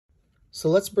So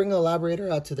let's bring the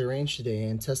elaborator out to the range today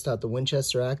and test out the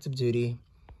Winchester Active Duty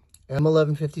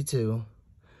M1152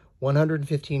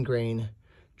 115 grain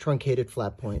truncated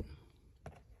flat point.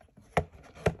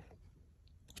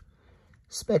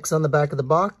 Specs on the back of the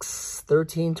box,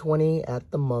 1320 at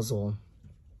the muzzle.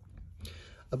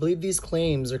 I believe these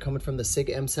claims are coming from the SIG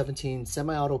M17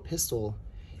 semi-auto pistol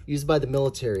used by the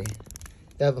military.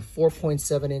 They have a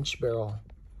 4.7-inch barrel.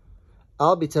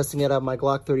 I'll be testing it out my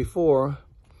Glock 34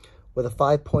 with a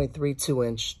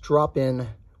 5.32-inch drop-in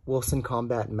Wilson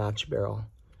Combat match barrel.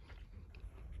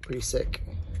 Pretty sick.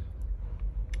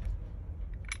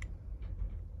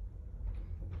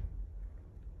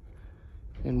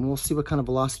 And we'll see what kind of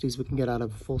velocities we can get out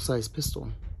of a full-size pistol.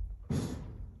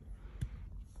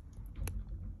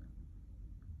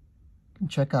 And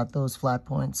check out those flat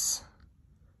points.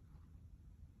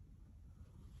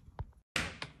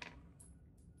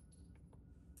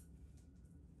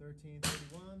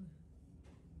 $13.31.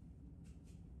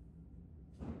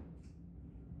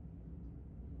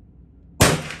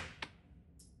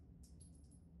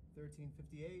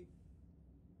 $13.58.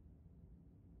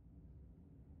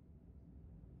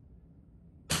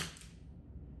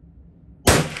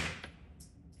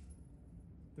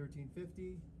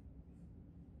 $13.50.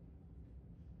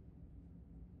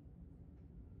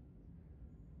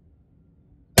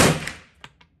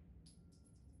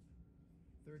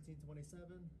 $13.27.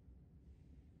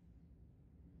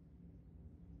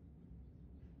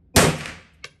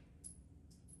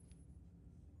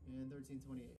 And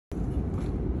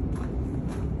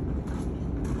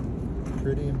 $13.28.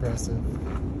 Pretty impressive.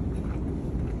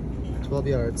 12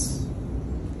 yards.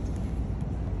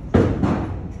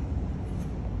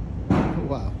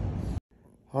 Wow.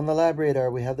 On the lab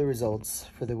radar, we have the results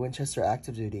for the Winchester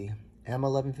Active Duty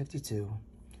M1152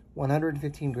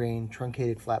 115 grain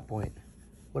truncated flat point.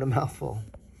 What a mouthful.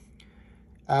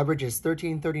 Average is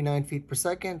 1339 feet per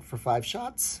second for 5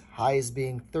 shots. High is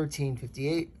being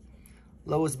 1358.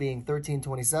 Low is being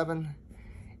 1327.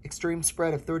 Extreme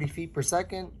spread of 30 feet per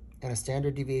second and a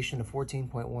standard deviation of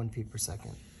 14.1 feet per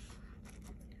second.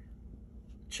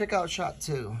 Check out shot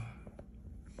 2.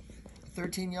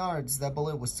 13 yards, that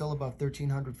bullet was still about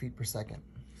 1300 feet per second.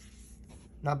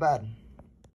 Not bad.